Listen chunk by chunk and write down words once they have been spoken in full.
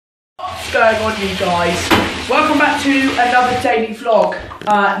going on, you guys? Welcome back to another daily vlog.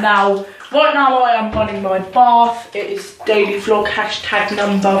 Right now I am running my bath. It is daily vlog hashtag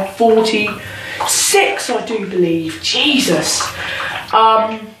number 46, I do believe. Jesus.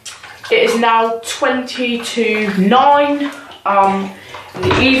 It is now 20 to 9 in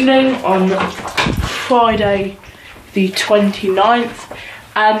the evening on Friday the 29th,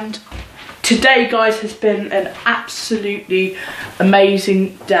 and today, guys, has been an absolutely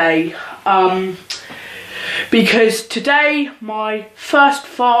amazing day. Because today my first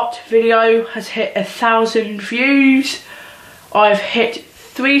fart video has hit 1,000 views. I've hit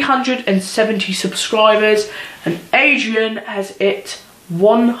 370 subscribers, and Adrian has hit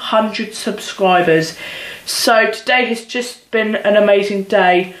 100 subscribers. So today has just been an amazing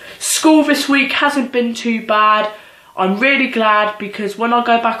day. School this week hasn't been too bad. I'm really glad, because when I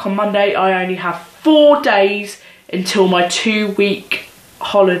go back on Monday, I only have 4 days until my 2-week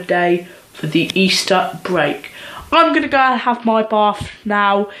holiday for the Easter break. I'm going to go and have my bath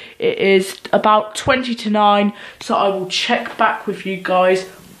now. It is about 20 to 9, so I will check back with you guys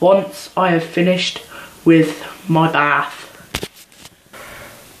once I have finished with my bath.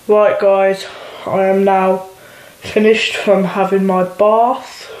 Right, guys, I am now finished from having my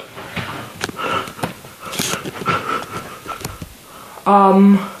bath.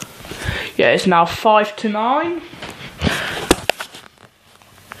 Yeah, it's now 5 to 9.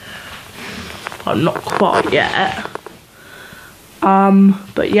 I'm not quite yet.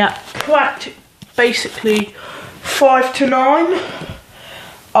 But yeah, basically 5 to 9.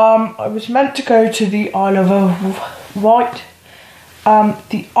 I was meant to go to the Isle of Wight.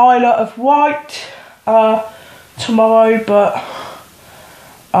 Tomorrow, but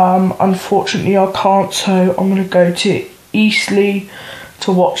unfortunately I can't, so I'm going to go to Eastleigh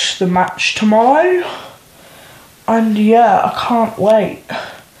to watch the match tomorrow. And yeah, I can't wait.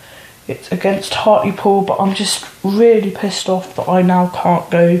 It's against Hartlepool, but I'm just really pissed off that I now can't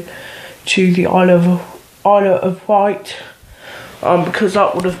go to the Isle of Wight, because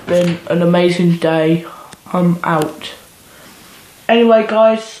that would have been an amazing day. I'm out. Anyway,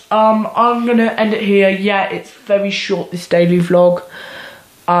 guys, I'm gonna end it here. Yeah, it's very short, this daily vlog,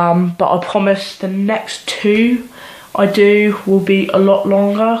 but I promise the next 2 I do will be a lot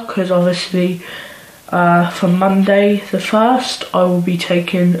longer, because obviously from Monday the 1st I will be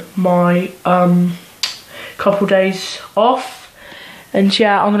taking my couple days off, and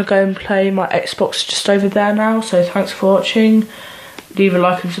yeah, I'm gonna go and play my Xbox just over there now. So thanks for watching. Leave a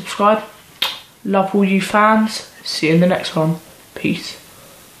like and subscribe. Love all you fans. See you in the next one. Peace.